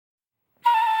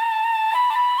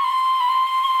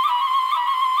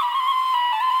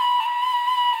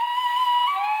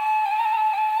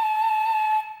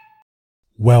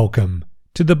Welcome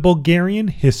to the Bulgarian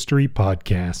History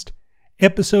Podcast,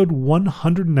 episode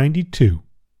 192,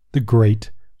 The Great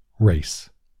Race.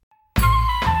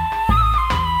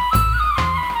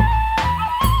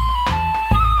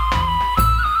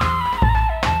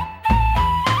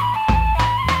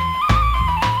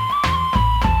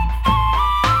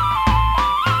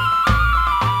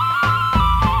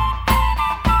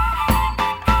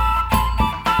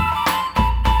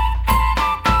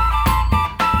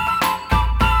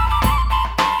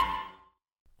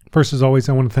 First, as always,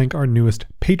 I want to thank our newest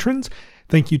patrons.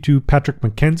 Thank you to Patrick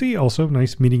McKenzie. Also,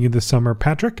 nice meeting you this summer,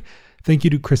 Patrick. Thank you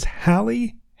to Chris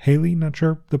Haley, not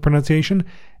sure the pronunciation,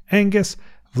 Angus,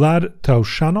 Vlad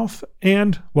Taushanov,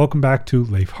 and welcome back to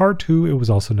Leif Hart, who it was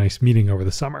also nice meeting over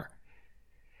the summer.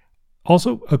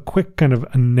 Also, a quick kind of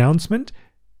announcement.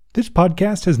 This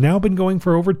podcast has now been going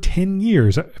for over 10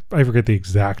 years. I forget the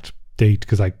exact date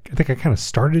because I think I kind of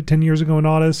started 10 years ago in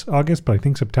August, but I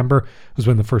think September was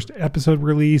when the first episode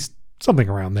released, something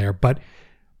around there. But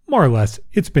more or less,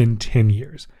 it's been 10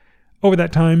 years. Over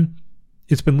that time,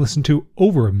 it's been listened to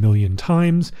over 1 million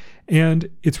times, and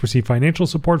it's received financial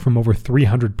support from over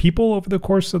 300 people over the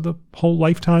course of the whole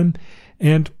lifetime.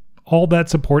 And all that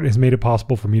support has made it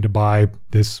possible for me to buy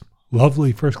this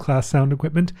lovely first-class sound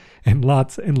equipment and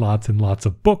lots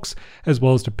of books, as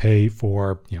well as to pay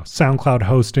for, SoundCloud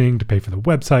hosting, to pay for the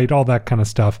website, all that kind of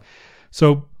stuff.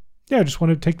 So, I just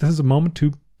wanted to take this as a moment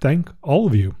to thank all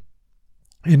of you.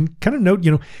 And kind of note,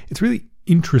 it's really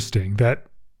interesting that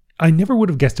I never would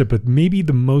have guessed it, but maybe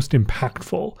the most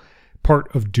impactful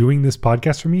part of doing this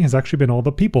podcast for me has actually been all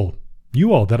the people,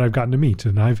 you all, that I've gotten to meet.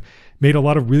 And I've made a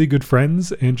lot of really good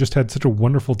friends and just had such a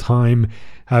wonderful time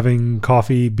having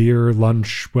coffee, beer,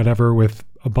 lunch, whatever with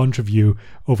a bunch of you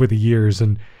over the years.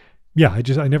 And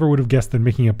I never would have guessed that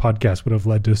making a podcast would have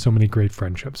led to so many great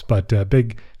friendships. But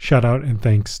big shout out and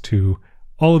thanks to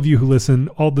all of you who listen,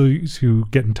 all those who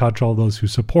get in touch, all those who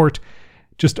support,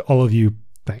 just all of you,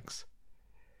 thanks.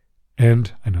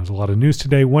 And I know there's a lot of news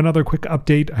today. One other quick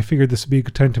update. I figured this would be a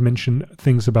good time to mention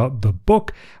things about the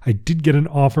book. I did get an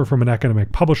offer from an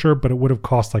academic publisher, but it would have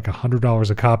cost like $100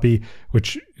 a copy,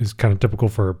 which is kind of typical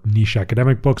for niche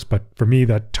academic books. But for me,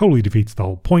 that totally defeats the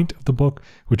whole point of the book,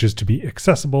 which is to be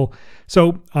accessible.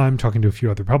 So I'm talking to a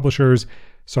few other publishers.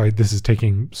 Sorry, this is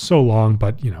taking so long,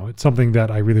 but it's something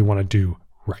that I really want to do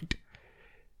right.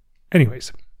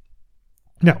 Anyways.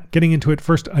 Now, getting into it,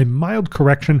 first, a mild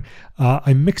correction.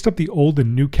 I mixed up the old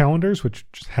and new calendars, which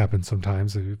just happens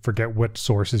sometimes. I forget what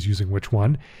source is using which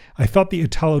one. I thought the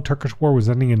Italo-Turkish War was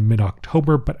ending in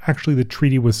mid-October, but actually the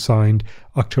treaty was signed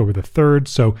October the 3rd,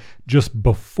 so just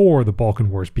before the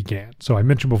Balkan Wars began. So I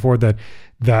mentioned before that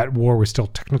that war was still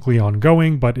technically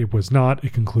ongoing, but it was not.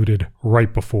 It concluded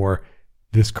right before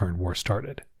this current war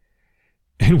started.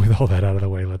 And with all that out of the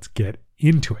way, let's get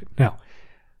into it. Now,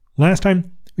 last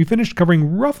time, we finished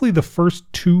covering roughly the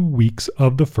first 2 weeks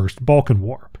of the First Balkan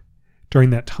War. During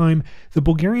that time, the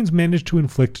Bulgarians managed to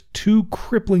inflict 2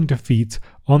 crippling defeats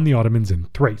on the Ottomans in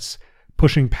Thrace,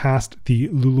 pushing past the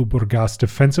Luluburgas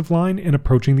defensive line and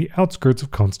approaching the outskirts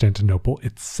of Constantinople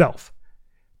itself.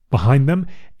 Behind them,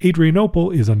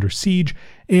 Adrianople is under siege,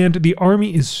 and the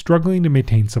army is struggling to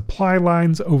maintain supply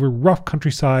lines over rough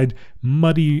countryside,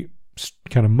 muddy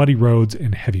roads,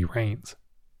 and heavy rains.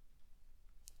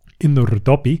 In the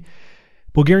Rhodope,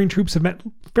 Bulgarian troops have met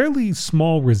fairly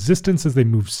small resistance as they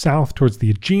move south towards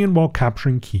the Aegean while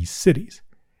capturing key cities.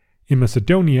 In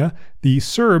Macedonia, the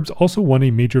Serbs also won a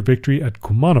major victory at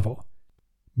Kumanovo.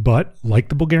 But, like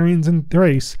the Bulgarians in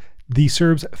Thrace, the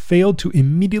Serbs failed to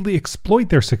immediately exploit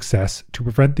their success to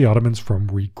prevent the Ottomans from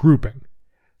regrouping.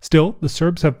 Still, the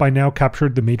Serbs have by now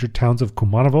captured the major towns of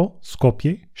Kumanovo,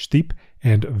 Skopje, Stip,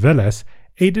 and Veles,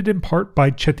 aided in part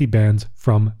by Cheti bands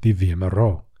from the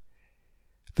VMRO.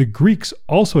 The Greeks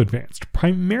also advanced,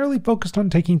 primarily focused on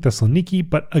taking Thessaloniki,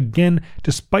 but again,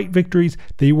 despite victories,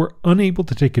 they were unable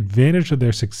to take advantage of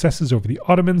their successes over the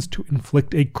Ottomans to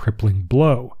inflict a crippling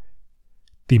blow.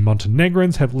 The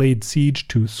Montenegrins have laid siege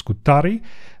to Scutari,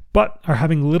 but are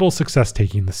having little success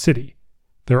taking the city.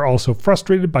 They're also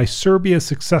frustrated by Serbia's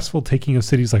successful taking of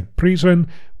cities like Prizren,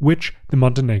 which the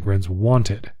Montenegrins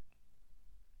wanted.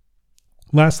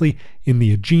 Lastly, in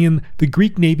the Aegean, the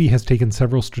Greek navy has taken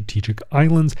several strategic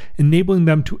islands, enabling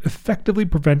them to effectively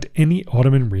prevent any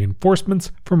Ottoman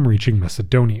reinforcements from reaching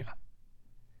Macedonia.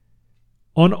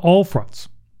 On all fronts,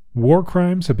 war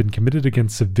crimes have been committed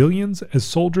against civilians as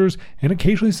soldiers and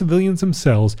occasionally civilians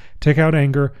themselves take out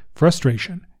anger,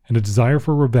 frustration, and a desire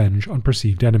for revenge on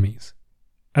perceived enemies.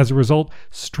 As a result,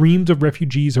 streams of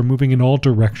refugees are moving in all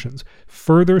directions,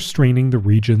 further straining the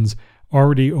region's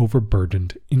already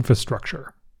overburdened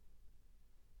infrastructure.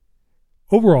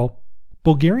 Overall,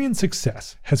 Bulgarian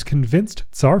success has convinced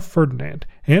Tsar Ferdinand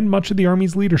and much of the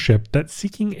army's leadership that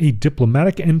seeking a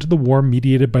diplomatic end to the war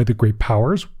mediated by the Great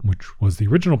Powers, which was the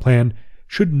original plan,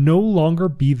 should no longer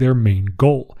be their main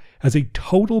goal, as a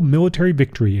total military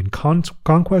victory and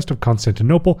conquest of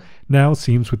Constantinople now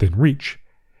seems within reach.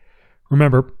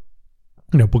 Remember,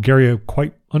 Bulgaria,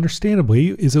 quite understandably,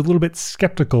 is a little bit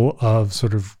skeptical of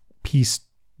sort of peace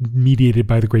mediated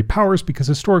by the Great Powers, because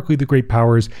historically the Great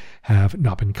Powers have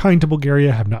not been kind to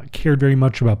Bulgaria, have not cared very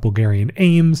much about Bulgarian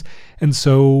aims, and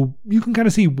so you can kind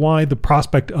of see why the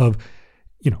prospect of,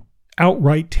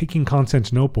 outright taking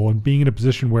Constantinople and being in a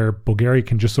position where Bulgaria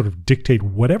can just sort of dictate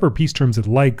whatever peace terms it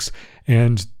likes,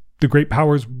 and the Great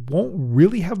Powers won't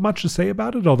really have much to say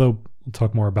about it, although we'll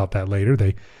talk more about that later.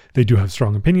 They do have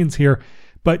strong opinions here,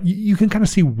 but you can kind of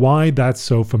see why that's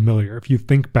so familiar if you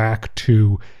think back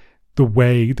to the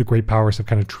way the Great Powers have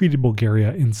kind of treated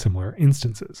Bulgaria in similar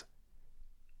instances.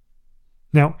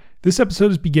 Now, this episode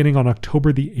is beginning on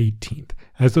October the 18th,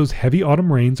 as those heavy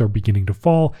autumn rains are beginning to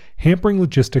fall, hampering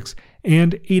logistics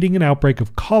and aiding an outbreak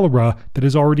of cholera that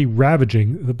is already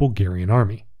ravaging the Bulgarian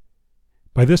army.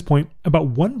 By this point,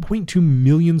 about 1.2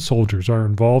 million soldiers are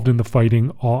involved in the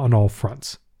fighting on all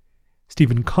fronts.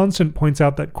 Stephen Constant points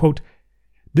out that, quote,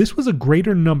 "This was a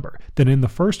greater number than in the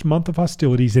first month of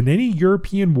hostilities in any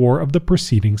European war of the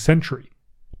preceding century,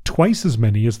 twice as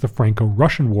many as the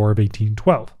Franco-Russian War of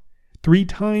 1812, 3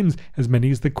 times as many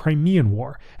as the Crimean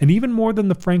War, and even more than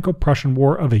the Franco-Prussian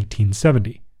War of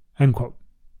 1870, end quote.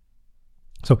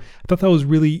 So I thought that was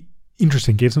really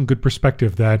interesting, gave some good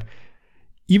perspective that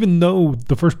even though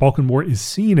the First Balkan War is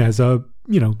seen as a,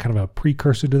 kind of a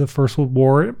precursor to the First World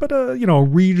War, but a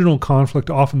regional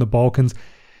conflict off in the Balkans,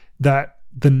 that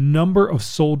the number of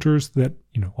soldiers that,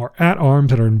 are at arms,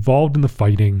 that are involved in the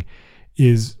fighting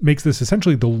makes this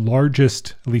essentially the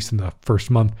largest, at least in the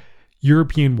first month,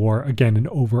 European war, again, in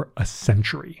over a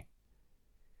century.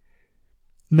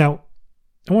 Now,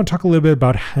 I want to talk a little bit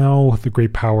about how the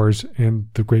Great Powers and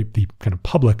the kind of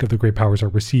public of the Great Powers are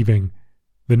receiving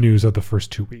the news of the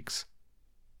first 2 weeks.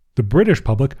 The British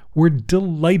public were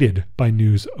delighted by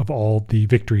news of all the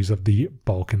victories of the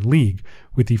Balkan League,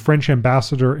 with the French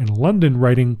ambassador in London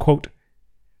writing, quote,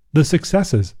 "The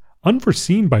successes,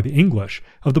 unforeseen by the English,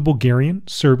 of the Bulgarian,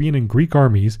 Serbian, and Greek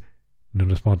armies,"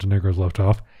 notice Montenegro's left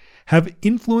off, "have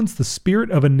influenced the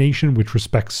spirit of a nation which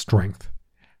respects strength.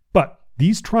 But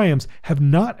these triumphs have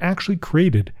not actually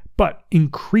created, but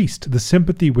increased the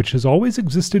sympathy which has always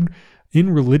existed in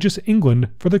religious England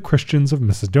for the Christians of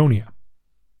Macedonia.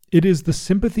 It is the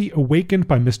sympathy awakened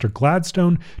by Mr.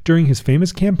 Gladstone during his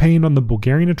famous campaign on the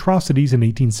Bulgarian atrocities in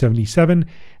 1877,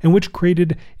 and which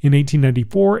created in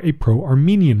 1894 a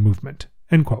pro-Armenian movement,"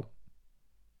 end quote.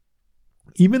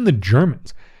 Even the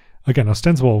Germans, again,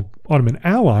 ostensible Ottoman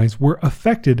allies, were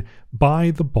affected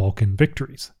by the Balkan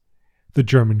victories. The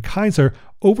German Kaiser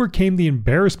overcame the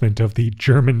embarrassment of the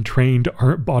German-trained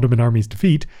Ottoman army's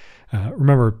defeat.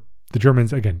 Remember, the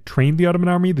Germans, again, trained the Ottoman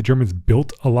army. The Germans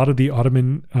built a lot of the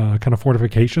Ottoman kind of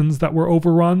fortifications that were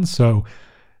overrun, so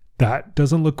that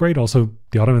doesn't look great. Also,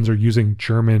 the Ottomans are using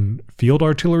German field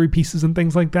artillery pieces and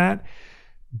things like that.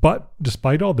 But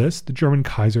despite all this, the German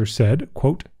Kaiser said,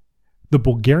 quote, "The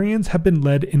Bulgarians have been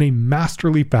led in a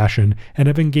masterly fashion and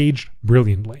have engaged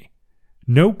brilliantly.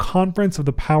 No conference of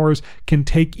the powers can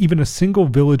take even a single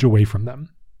village away from them.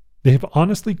 They have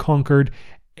honestly conquered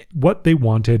what they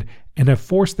wanted and have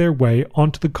forced their way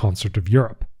onto the concert of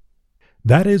Europe.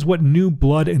 That is what new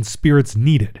blood and spirits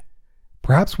needed.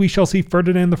 Perhaps we shall see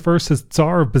Ferdinand I as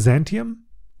Tsar of Byzantium,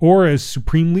 or as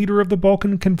supreme leader of the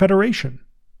Balkan Confederation,"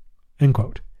 end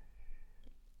quote.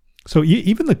 So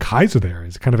even the Kaiser there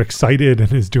is kind of excited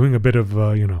and is doing a bit of,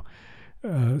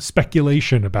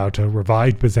 speculation about a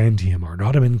revived Byzantium or an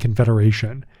Ottoman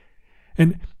Confederation.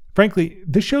 And frankly,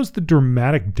 this shows the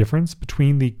dramatic difference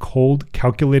between the cold,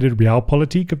 calculated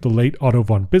realpolitik of the late Otto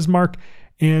von Bismarck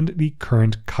and the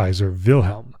current Kaiser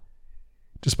Wilhelm.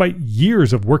 Despite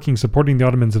years of supporting the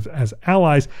Ottomans as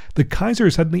allies, the Kaiser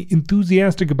is suddenly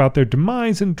enthusiastic about their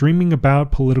demise and dreaming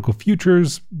about political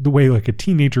futures the way like a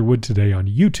teenager would today on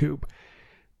YouTube.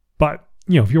 But,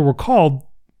 if you'll recall,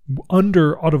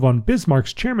 under Otto von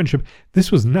Bismarck's chairmanship, this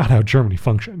was not how Germany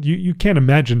functioned. You can't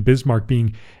imagine Bismarck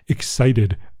being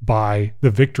excited by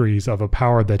the victories of a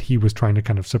power that he was trying to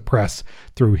kind of suppress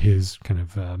through his kind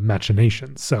of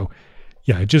machinations. So,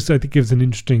 yeah, I think gives an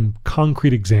interesting,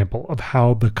 concrete example of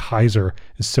how the Kaiser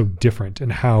is so different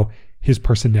and how his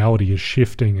personality is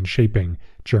shifting and shaping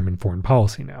German foreign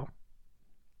policy now.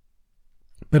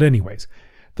 But anyways,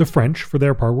 the French, for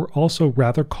their part, were also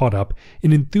rather caught up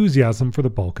in enthusiasm for the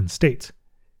Balkan states.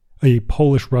 a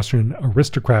Polish-Russian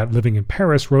aristocrat living in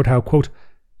Paris, wrote how, quote,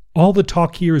 "All the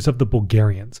talk here is of the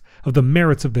Bulgarians, of the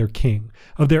merits of their king,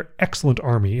 of their excellent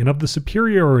army, and of the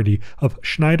superiority of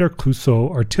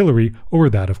Schneider-Clouseau artillery over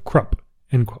that of Krupp,"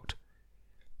 end quote.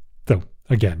 So,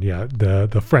 again, yeah,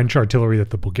 the French artillery that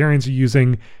the Bulgarians are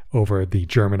using over the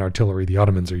German artillery the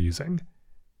Ottomans are using.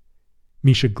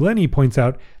 Misha Glenny points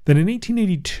out that in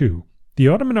 1882, the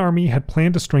Ottoman army had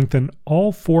planned to strengthen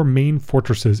all 4 main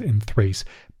fortresses in Thrace,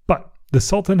 but the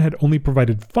Sultan had only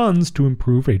provided funds to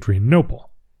improve Adrianople.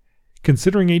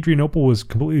 Considering Adrianople was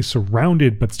completely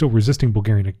surrounded but still resisting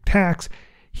Bulgarian attacks,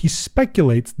 he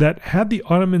speculates that had the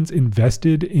Ottomans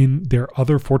invested in their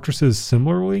other fortresses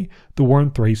similarly, the war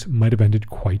in Thrace might have ended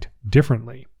quite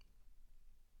differently.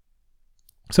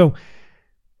 So,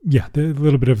 yeah, a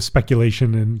little bit of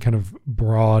speculation and kind of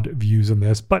broad views on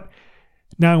this, but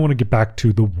now I want to get back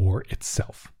to the war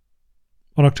itself.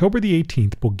 On October the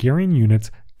 18th, Bulgarian units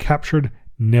captured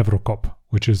Nevrokop,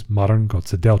 which is modern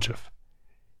Goce Delchev,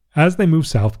 as they moved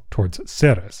south towards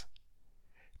Ceres.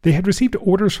 They had received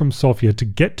orders from Sofia to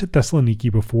get to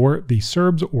Thessaloniki before the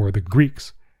Serbs or the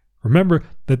Greeks. Remember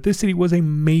that this city was a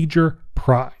major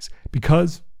prize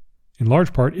because, in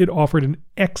large part, it offered an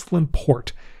excellent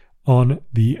port on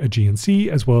the Aegean Sea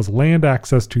as well as land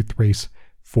access to Thrace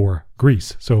for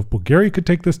Greece. So if Bulgaria could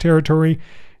take this territory,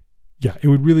 yeah, it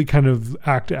would really kind of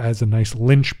act as a nice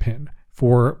linchpin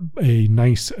for a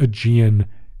nice Aegean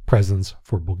presence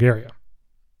for Bulgaria.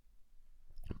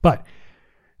 But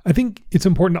I think it's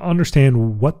important to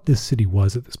understand what this city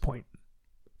was at this point.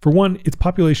 For one, its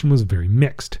population was very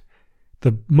mixed.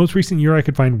 The most recent year I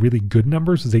could find really good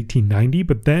numbers was 1890,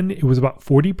 but then it was about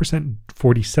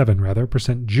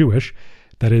 47% Jewish,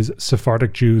 that is,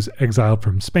 Sephardic Jews exiled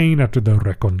from Spain after the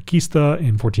Reconquista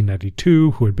in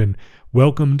 1492, who had been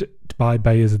welcomed by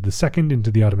Bayezid II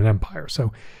into the Ottoman Empire.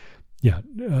 So, yeah,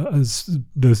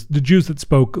 the Jews that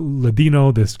spoke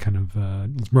Ladino, this kind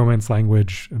of Romance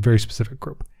language, a very specific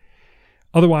group.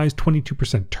 Otherwise,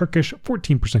 22% Turkish,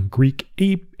 14% Greek,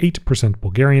 8%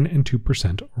 Bulgarian, and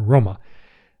 2% Roma.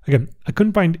 Again, I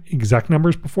couldn't find exact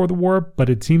numbers before the war, but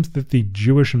it seems that the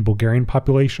Jewish and Bulgarian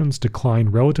populations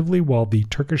declined relatively while the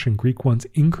Turkish and Greek ones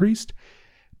increased.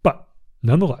 But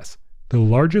nonetheless, the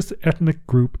largest ethnic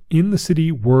group in the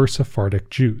city were Sephardic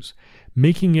Jews,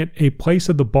 making it a place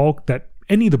of the bulk that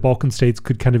any of the Balkan states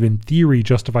could kind of in theory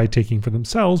justify taking for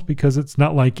themselves, because it's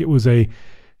not like it was a,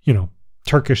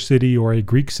 Turkish city or a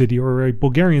Greek city or a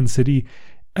Bulgarian city.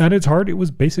 At its heart, it was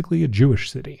basically a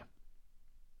Jewish city.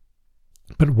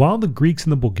 But while the Greeks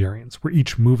and the Bulgarians were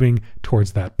each moving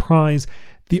towards that prize,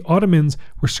 the Ottomans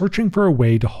were searching for a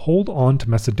way to hold on to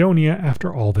Macedonia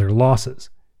after all their losses.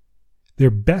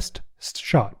 Their best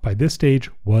shot by this stage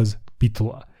was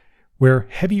Bitola, where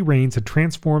heavy rains had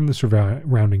transformed the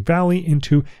surrounding valley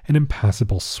into an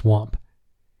impassable swamp.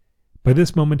 By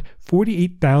this moment,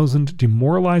 48,000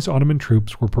 demoralized Ottoman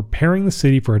troops were preparing the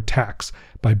city for attacks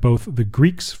by both the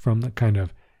Greeks from the kind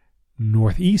of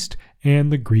northeast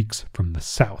and the Greeks from the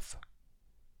south.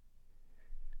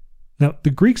 Now, the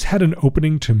Greeks had an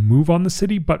opening to move on the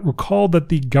city, but recalled that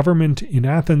the government in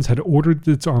Athens had ordered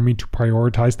its army to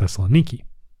prioritize Thessaloniki.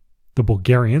 The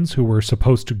Bulgarians, who were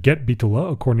supposed to get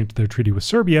Bitola according to their treaty with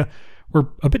Serbia, were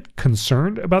a bit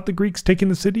concerned about the Greeks taking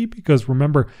the city because,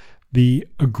 remember, the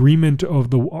agreement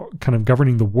of the kind of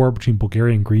governing the war between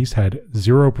Bulgaria and Greece had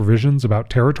zero provisions about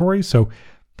territory. So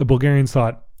the Bulgarians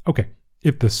thought, okay,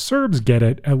 if the Serbs get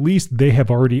it, at least they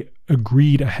have already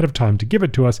agreed ahead of time to give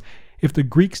it to us. If the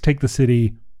Greeks take the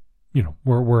city,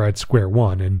 we're at square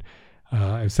one. And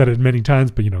I've said it many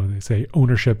times, but, they say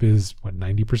ownership is,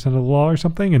 90% of the law or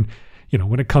something? And,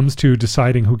 when it comes to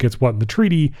deciding who gets what in the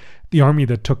treaty, the army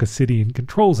that took a city and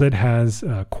controls it has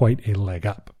quite a leg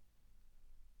up.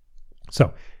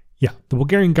 So, yeah, the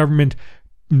Bulgarian government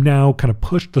now kind of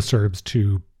pushed the Serbs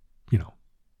to,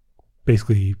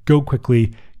 basically go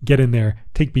quickly, get in there,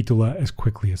 take Bitola as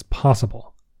quickly as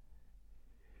possible.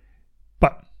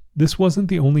 But this wasn't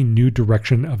the only new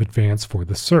direction of advance for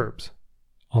the Serbs.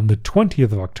 On the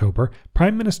 20th of October,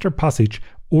 Prime Minister Pasic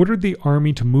ordered the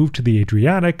army to move to the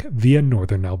Adriatic via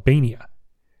northern Albania.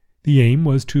 The aim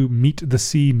was to meet the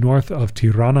sea north of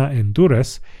Tirana and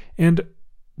Durrës, and,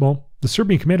 the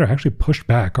Serbian commander actually pushed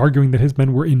back, arguing that his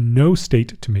men were in no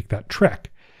state to make that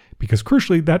trek, because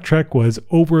crucially, that trek was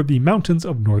over the mountains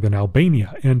of northern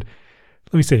Albania. And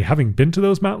let me say, having been to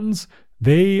those mountains,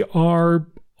 they are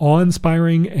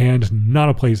awe-inspiring and not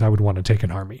a place I would want to take an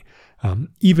army.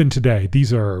 Even today,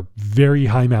 these are very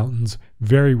high mountains,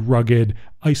 very rugged,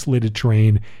 isolated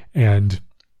terrain, and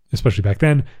especially back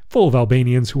then, full of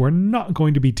Albanians who are not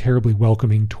going to be terribly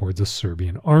welcoming towards a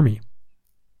Serbian army.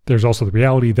 There's also the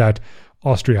reality that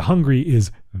Austria-Hungary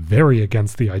is very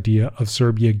against the idea of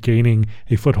Serbia gaining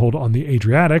a foothold on the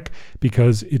Adriatic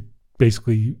because it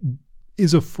basically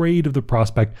is afraid of the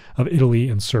prospect of Italy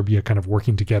and Serbia kind of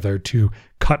working together to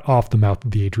cut off the mouth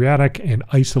of the Adriatic and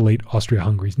isolate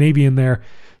Austria-Hungary's navy in there.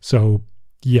 So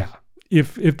yeah,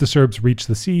 if the Serbs reach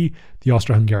the sea, the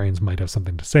Austro-Hungarians might have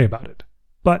something to say about it.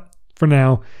 But for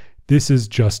now, this is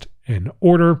just an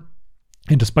order,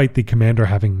 and despite the commander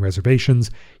having reservations,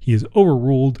 he is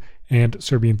overruled and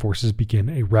Serbian forces begin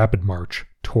a rapid march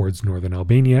towards northern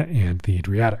Albania and the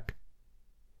Adriatic.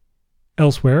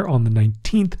 Elsewhere, on the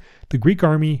 19th, the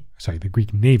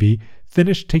Greek Navy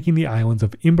finished taking the islands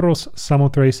of Imbros,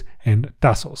 Samothrace, and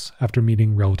Tassos after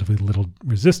meeting relatively little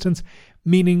resistance,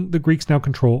 meaning the Greeks now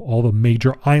control all the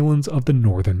major islands of the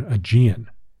northern Aegean.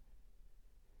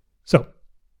 So,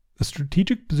 the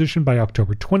strategic position by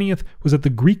October 20th was that the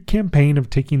Greek campaign of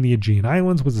taking the Aegean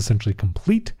islands was essentially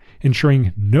complete,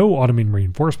 ensuring no Ottoman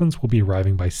reinforcements will be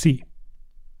arriving by sea.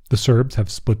 The Serbs have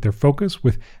split their focus,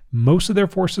 with most of their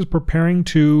forces preparing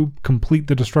to complete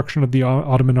the destruction of the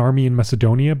Ottoman army in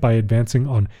Macedonia by advancing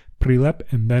on Prilep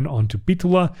and then on to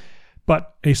Bitola,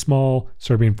 but a small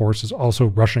Serbian force is also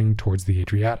rushing towards the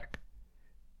Adriatic.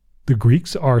 The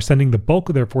Greeks are sending the bulk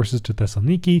of their forces to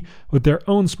Thessaloniki, with their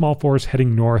own small force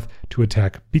heading north to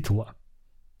attack Bitola.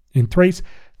 In Thrace,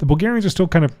 the Bulgarians are still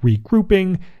kind of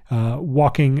regrouping,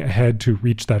 walking ahead to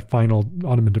reach that final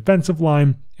Ottoman defensive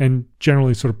line, and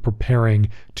generally sort of preparing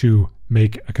to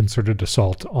make a concerted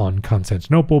assault on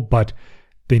Constantinople, but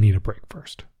they need a break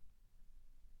first.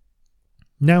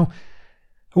 Now,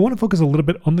 I want to focus a little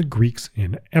bit on the Greeks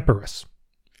in Epirus.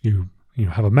 You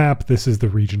have a map. This is the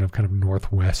region of kind of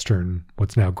northwestern,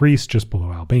 what's now Greece, just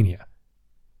below Albania.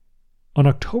 On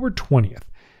October 20th,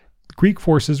 Greek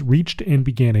forces reached and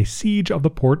began a siege of the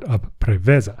port of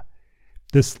Preveza.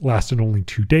 This lasted only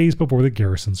 2 days before the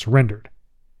garrison surrendered.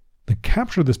 The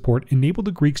capture of this port enabled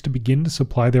the Greeks to begin to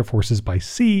supply their forces by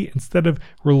sea instead of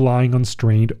relying on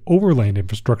strained overland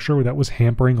infrastructure that was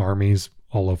hampering armies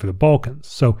all over the Balkans.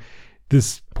 So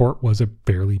this port was a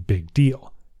fairly big deal.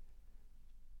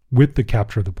 With the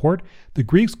capture of the port, the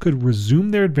Greeks could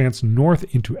resume their advance north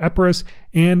into Epirus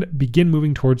and begin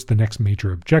moving towards the next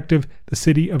major objective, the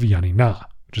city of Yanina,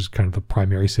 which is kind of the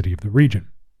primary city of the region.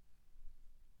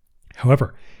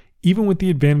 However, even with the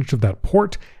advantage of that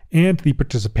port and the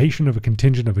participation of a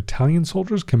contingent of Italian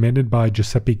soldiers commanded by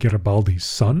Giuseppe Garibaldi's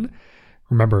son,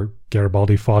 remember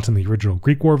Garibaldi fought in the original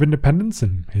Greek War of Independence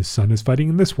and his son is fighting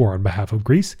in this war on behalf of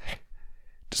Greece.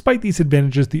 Despite these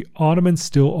advantages, the Ottomans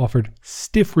still offered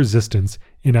stiff resistance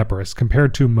in Epirus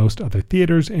compared to most other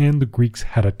theaters, and the Greeks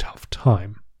had a tough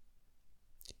time.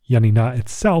 Yanina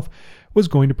itself was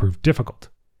going to prove difficult.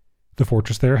 The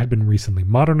fortress there had been recently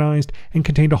modernized and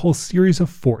contained a whole series of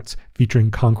forts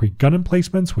featuring concrete gun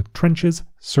emplacements with trenches,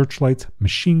 searchlights,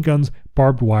 machine guns,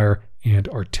 barbed wire, and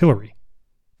artillery.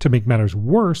 To make matters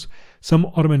worse, some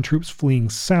Ottoman troops fleeing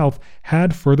south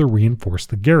had further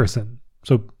reinforced the garrison.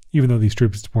 So even though these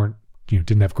troops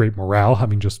didn't have great morale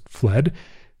having just fled,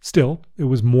 still, it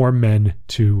was more men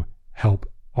to help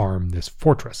arm this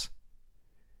fortress.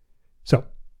 So,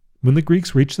 when the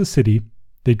Greeks reached the city,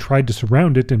 they tried to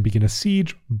surround it and begin a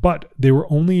siege, but they were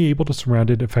only able to surround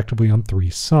it effectively on 3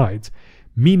 sides,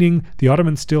 meaning the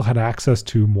Ottomans still had access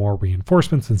to more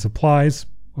reinforcements and supplies,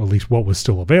 or at least what was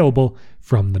still available,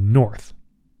 from the north.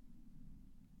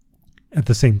 At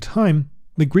the same time,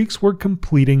 the Greeks were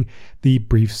completing the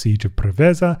brief siege of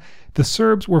Preveza. The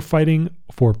Serbs were fighting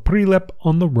for Prilep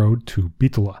on the road to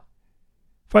Bitola.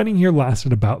 Fighting here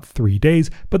lasted about 3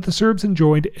 days, but the Serbs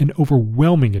enjoyed an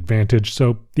overwhelming advantage,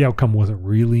 so the outcome wasn't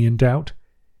really in doubt.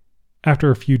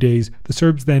 After a few days, the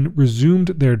Serbs then resumed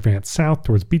their advance south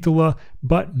towards Bitola,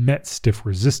 but met stiff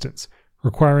resistance,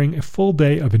 requiring a full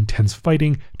day of intense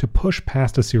fighting to push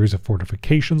past a series of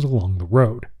fortifications along the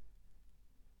road.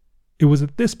 It was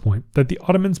at this point that the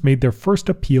Ottomans made their first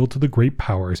appeal to the great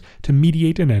powers to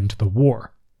mediate an end to the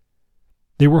war.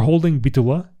 They were holding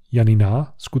Bitola,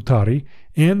 Yanina, Scutari,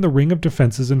 and the ring of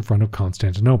defenses in front of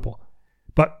Constantinople.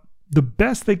 But the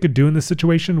best they could do in this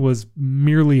situation was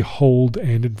merely hold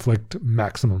and inflict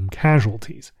maximum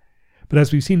casualties. But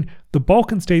as we've seen, the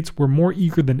Balkan states were more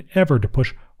eager than ever to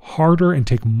push harder and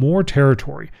take more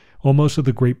territory, while most of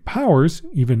the great powers,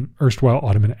 even erstwhile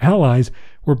Ottoman allies,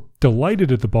 were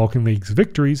delighted at the Balkan League's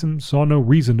victories and saw no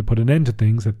reason to put an end to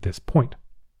things at this point.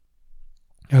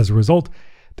 As a result,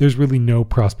 there's really no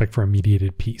prospect for a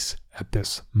mediated peace at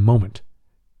this moment.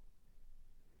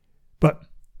 But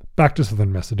back to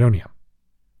southern Macedonia.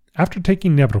 After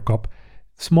taking Nevrokop,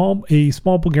 a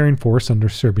small Bulgarian force under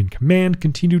Serbian command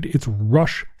continued its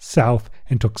rush south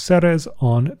and took Serres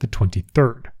on the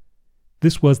 23rd.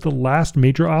 This was the last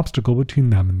major obstacle between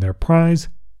them and their prize,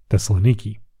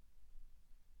 Thessaloniki.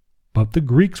 But the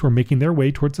Greeks were making their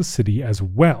way towards the city as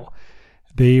well.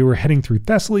 They were heading through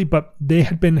Thessaly, but they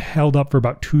had been held up for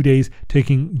about 2 days,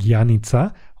 taking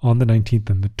Giannitsa on the 19th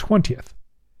and the 20th.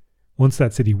 Once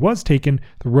that city was taken,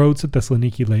 the roads to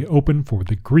Thessaloniki lay open for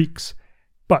the Greeks.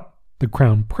 But the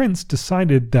crown prince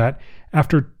decided that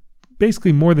after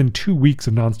basically more than 2 weeks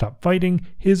of nonstop fighting,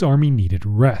 his army needed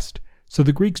rest. So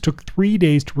the Greeks took 3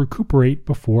 days to recuperate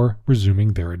before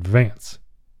resuming their advance.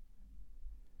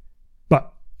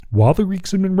 But while the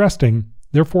Greeks had been resting,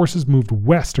 their forces moved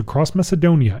west across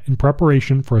Macedonia in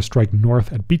preparation for a strike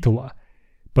north at Bitola.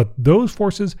 But those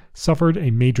forces suffered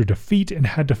a major defeat and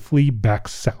had to flee back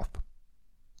south.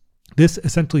 This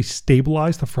essentially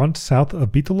stabilized the front south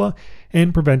of Bitola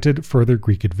and prevented further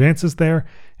Greek advances there,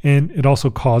 and it also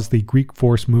caused the Greek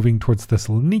force moving towards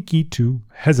Thessaloniki to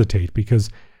hesitate because,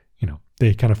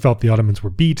 they kind of felt the Ottomans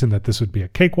were beat and that this would be a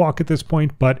cakewalk at this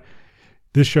point, but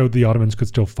this showed the Ottomans could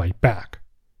still fight back.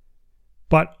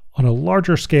 But on a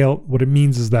larger scale, what it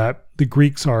means is that the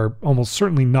Greeks are almost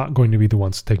certainly not going to be the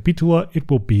ones to take Bitola.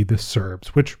 It will be the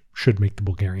Serbs, which should make the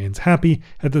Bulgarians happy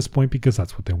at this point because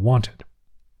that's what they wanted.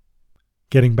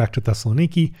 Getting back to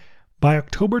Thessaloniki, by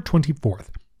October 24th,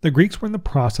 the Greeks were in the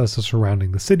process of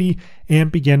surrounding the city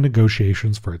and began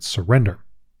negotiations for its surrender.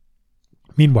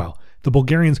 Meanwhile, the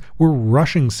Bulgarians were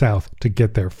rushing south to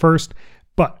get there first,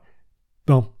 but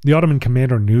the Ottoman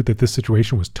commander knew that this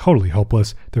situation was totally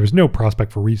hopeless. There was no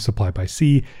prospect for resupply by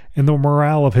sea, and the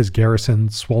morale of his garrison,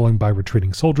 swollen by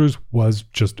retreating soldiers, was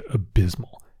just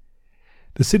abysmal.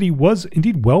 The city was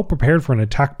indeed well prepared for an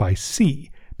attack by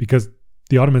sea, because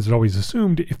the Ottomans had always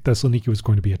assumed if Thessaloniki was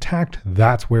going to be attacked,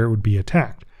 that's where it would be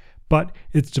attacked. But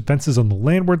its defenses on the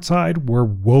landward side were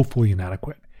woefully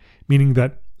inadequate, meaning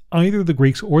that either the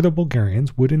Greeks or the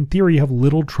Bulgarians would in theory have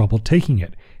little trouble taking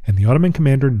it, and the Ottoman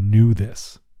commander knew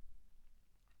this.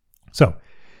 So,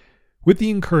 with the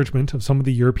encouragement of some of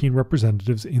the European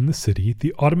representatives in the city,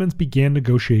 the Ottomans began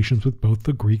negotiations with both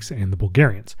the Greeks and the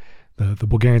Bulgarians. The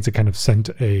Bulgarians had kind of sent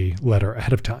a letter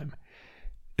ahead of time.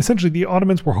 Essentially, the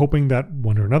Ottomans were hoping that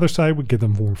one or another side would give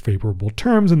them more favorable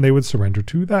terms and they would surrender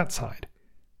to that side.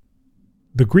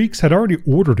 The Greeks had already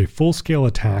ordered a full-scale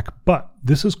attack, but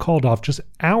this was called off just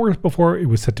hours before it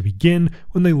was set to begin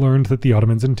when they learned that the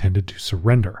Ottomans intended to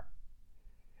surrender.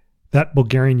 That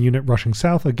Bulgarian unit rushing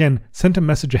south again sent a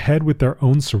message ahead with their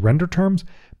own surrender terms,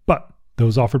 but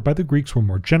those offered by the Greeks were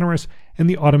more generous, and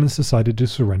the Ottomans decided to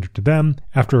surrender to them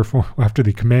after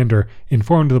the commander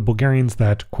informed the Bulgarians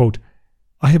that, quote,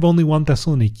 "I have only won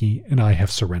Thessaloniki and I have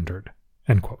surrendered,"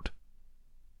 end quote.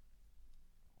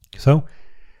 So,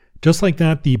 just like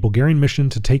that, the Bulgarian mission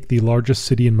to take the largest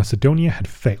city in Macedonia had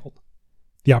failed.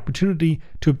 The opportunity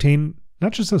to obtain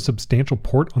not just a substantial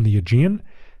port on the Aegean,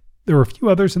 there were a few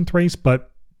others in Thrace,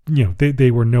 but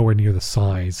they were nowhere near the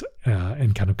size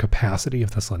and kind of capacity of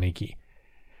Thessaloniki.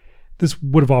 This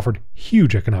would have offered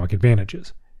huge economic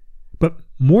advantages. But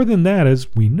more than that, as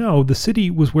we know, the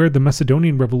city was where the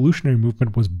Macedonian revolutionary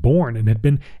movement was born and had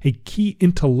been a key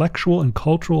intellectual and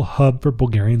cultural hub for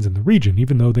Bulgarians in the region.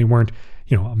 Even though they weren't,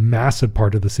 a massive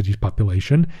part of the city's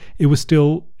population, it was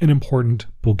still an important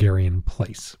Bulgarian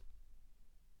place.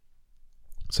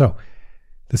 So,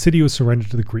 the city was surrendered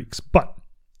to the Greeks, but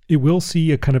it will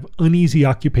see a kind of uneasy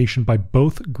occupation by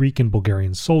both Greek and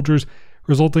Bulgarian soldiers,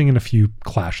 resulting in a few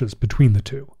clashes between the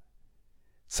two.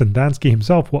 Sandanski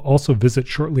himself will also visit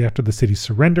shortly after the city's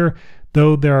surrender,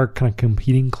 though there are kind of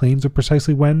competing claims of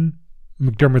precisely when.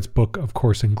 McDermott's book, of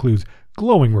course, includes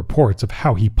glowing reports of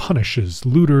how he punishes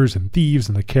looters and thieves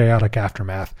in the chaotic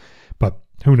aftermath, but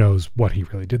who knows what he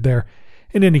really did there.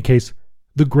 In any case,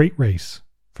 the great race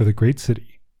for the great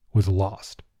city was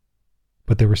lost,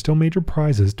 but there were still major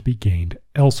prizes to be gained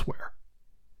elsewhere.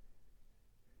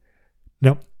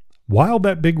 Now, while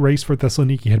that big race for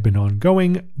Thessaloniki had been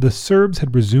ongoing, the Serbs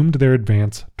had resumed their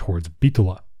advance towards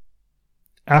Bitola.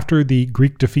 After the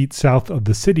Greek defeat south of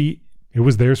the city, it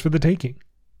was theirs for the taking.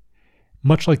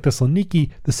 Much like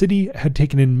Thessaloniki, the city had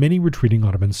taken in many retreating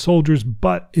Ottoman soldiers,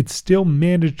 but it still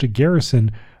managed a garrison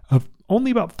of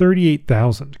only about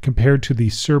 38,000 compared to the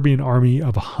Serbian army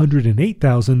of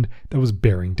 108,000 that was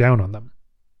bearing down on them.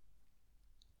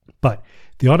 But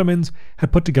the Ottomans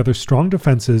had put together strong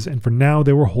defenses, and for now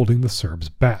they were holding the Serbs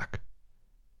back.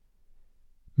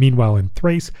 Meanwhile, in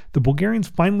Thrace, the Bulgarians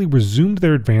finally resumed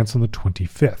their advance on the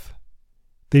 25th.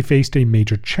 They faced a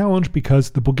major challenge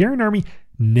because the Bulgarian army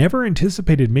never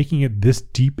anticipated making it this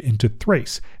deep into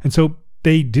Thrace, and so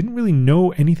they didn't really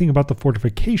know anything about the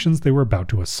fortifications they were about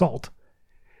to assault.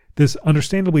 This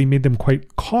understandably made them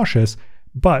quite cautious,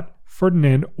 but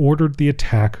Ferdinand ordered the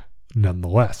attack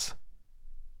nonetheless.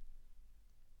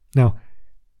 Now,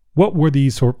 what were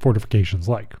these fortifications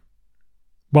like?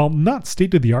 While not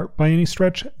state-of-the-art by any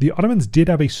stretch, the Ottomans did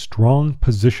have a strong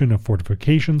position of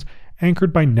fortifications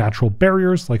anchored by natural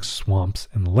barriers like swamps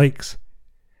and lakes.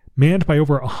 Manned by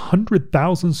over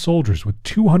 100,000 soldiers with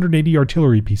 280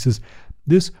 artillery pieces,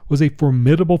 this was a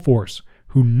formidable force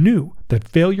who knew that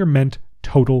failure meant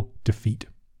total defeat.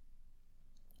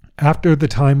 After the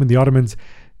time when the Ottomans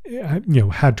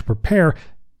had to prepare,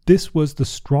 this was the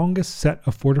strongest set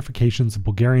of fortifications the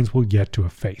Bulgarians will yet to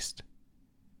have faced.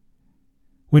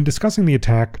 When discussing the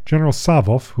attack, General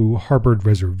Savov, who harbored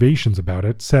reservations about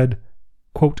it, said,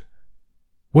 quote,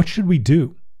 "What should we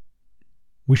do?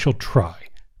 We shall try,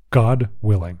 God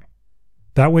willing.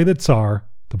 That way the Tsar,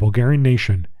 the Bulgarian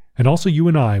nation, and also you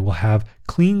and I will have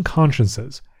clean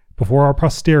consciences before our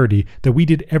posterity that we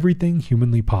did everything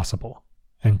humanly possible."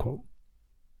 End quote.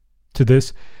 To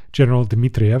this, General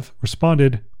Dmitriev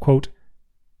responded, quote,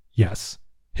 "Yes,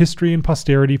 history and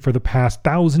posterity for the past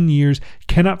 1,000 years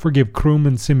cannot forgive Krum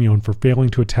and Simeon for failing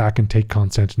to attack and take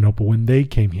Constantinople when they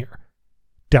came here.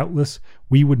 Doubtless,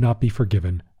 we would not be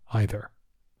forgiven either."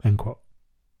 End quote.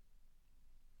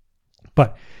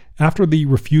 But after the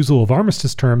refusal of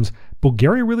armistice terms,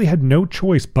 Bulgaria really had no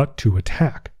choice but to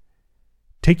attack.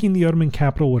 Taking the Ottoman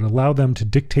capital would allow them to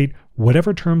dictate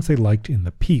whatever terms they liked in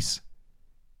the peace.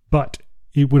 But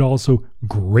it would also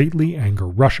greatly anger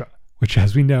Russia, which,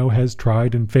 as we know, has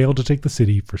tried and failed to take the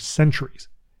city for centuries,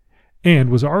 and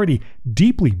was already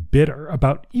deeply bitter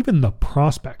about even the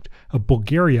prospect of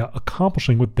Bulgaria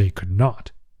accomplishing what they could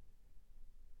not.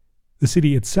 The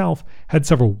city itself had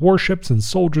several warships and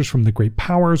soldiers from the great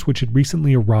powers which had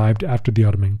recently arrived after the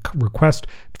Ottoman request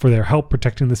for their help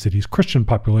protecting the city's Christian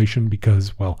population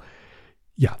because,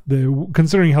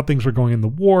 considering how things were going in the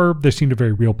war, there seemed a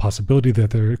very real possibility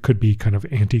that there could be kind of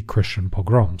anti-Christian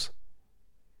pogroms.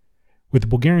 With the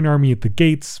Bulgarian army at the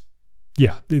gates,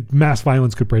 mass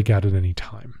violence could break out at any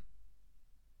time.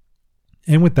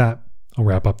 And with that, I'll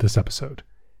wrap up this episode.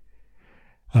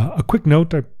 A quick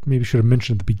note I maybe should have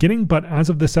mentioned at the beginning, but as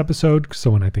of this episode,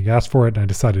 someone I think asked for it and I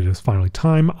decided it was finally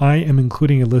time, I am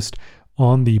including a list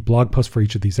on the blog post for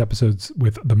each of these episodes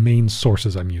with the main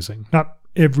sources I'm using. Not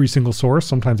every single source,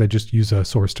 sometimes I just use a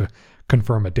source to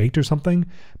confirm a date or something,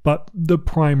 but the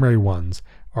primary ones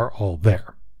are all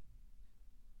there.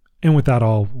 And with that,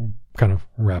 I'll kind of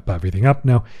wrap everything up.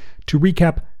 Now, to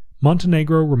recap,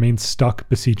 Montenegro remains stuck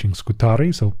besieging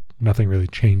Scutari, so nothing really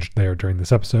changed there during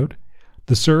this episode.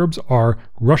 The Serbs are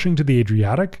rushing to the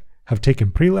Adriatic, have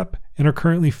taken Prilep, and are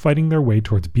currently fighting their way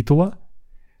towards Bitola.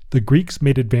 The Greeks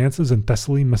made advances in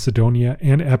Thessaly, Macedonia,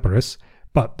 and Epirus,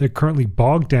 but they're currently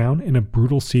bogged down in a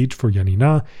brutal siege for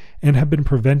Yanina and have been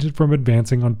prevented from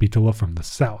advancing on Bitola from the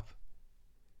south.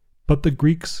 But the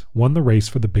Greeks won the race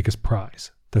for the biggest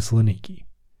prize, Thessaloniki.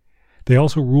 They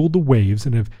also ruled the waves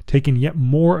and have taken yet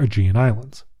more Aegean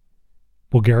islands.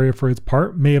 Bulgaria, for its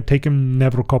part, may have taken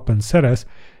Nevrokop and Ceres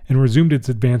and resumed its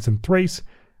advance in Thrace,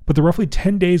 but the roughly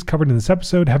 10 days covered in this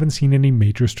episode haven't seen any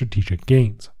major strategic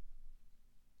gains.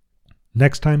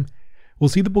 Next time, we'll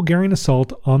see the Bulgarian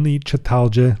assault on the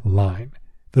Cetalje line,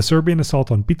 the Serbian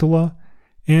assault on Bitola,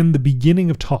 and the beginning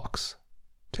of talks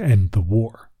to end the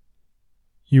war.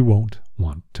 You won't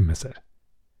want to miss it.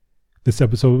 This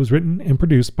episode was written and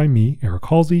produced by me, Eric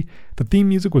Halsey. The theme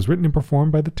music was written and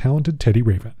performed by the talented Teddy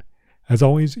Raven. As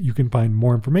always, you can find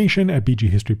more information at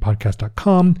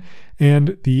bghistorypodcast.com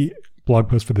and the blog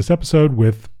post for this episode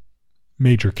with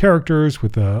major characters,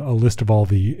 with a list of all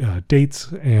the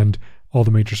dates and all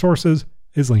the major sources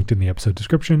is linked in the episode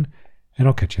description, and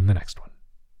I'll catch you in the next one.